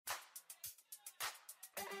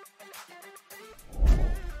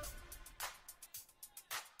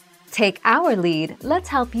Take our lead, let's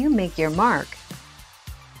help you make your mark.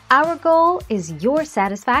 Our goal is your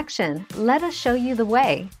satisfaction. Let us show you the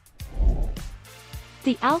way.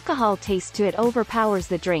 The alcohol taste to it overpowers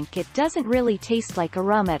the drink. It doesn't really taste like a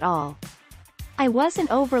rum at all. I wasn't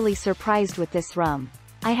overly surprised with this rum.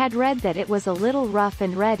 I had read that it was a little rough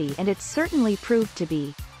and ready, and it certainly proved to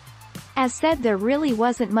be. As said, there really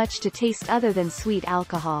wasn't much to taste other than sweet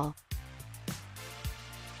alcohol.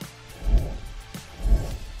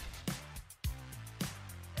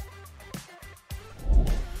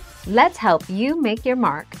 Let's help you make your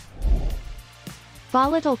mark.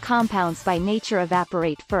 Volatile compounds by nature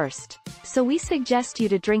evaporate first, so we suggest you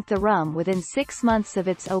to drink the rum within 6 months of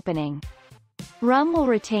its opening. Rum will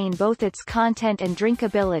retain both its content and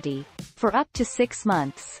drinkability for up to 6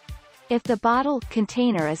 months if the bottle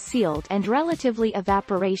container is sealed and relatively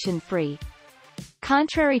evaporation-free.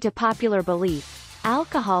 Contrary to popular belief,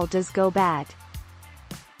 alcohol does go bad.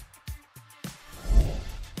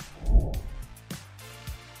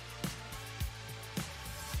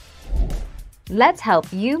 Let's help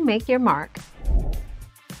you make your mark.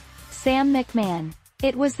 Sam McMahon.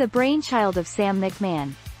 It was the brainchild of Sam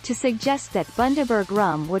McMahon to suggest that Bundaberg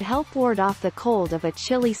rum would help ward off the cold of a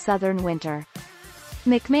chilly southern winter.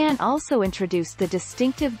 McMahon also introduced the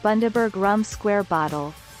distinctive Bundaberg rum square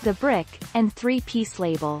bottle, the brick, and 3-piece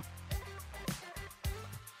label.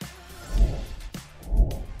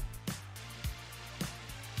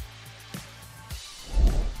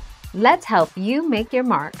 Let's help you make your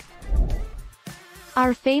mark.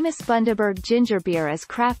 Our famous Bundaberg ginger beer is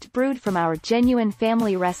craft brewed from our genuine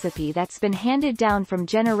family recipe that's been handed down from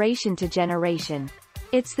generation to generation.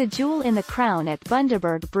 It's the jewel in the crown at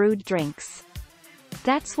Bundaberg brewed drinks.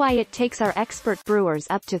 That's why it takes our expert brewers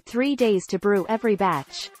up to 3 days to brew every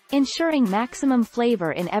batch, ensuring maximum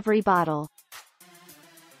flavor in every bottle.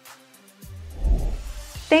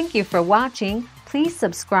 Thank you for watching. Please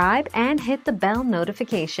subscribe and hit the bell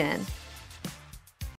notification.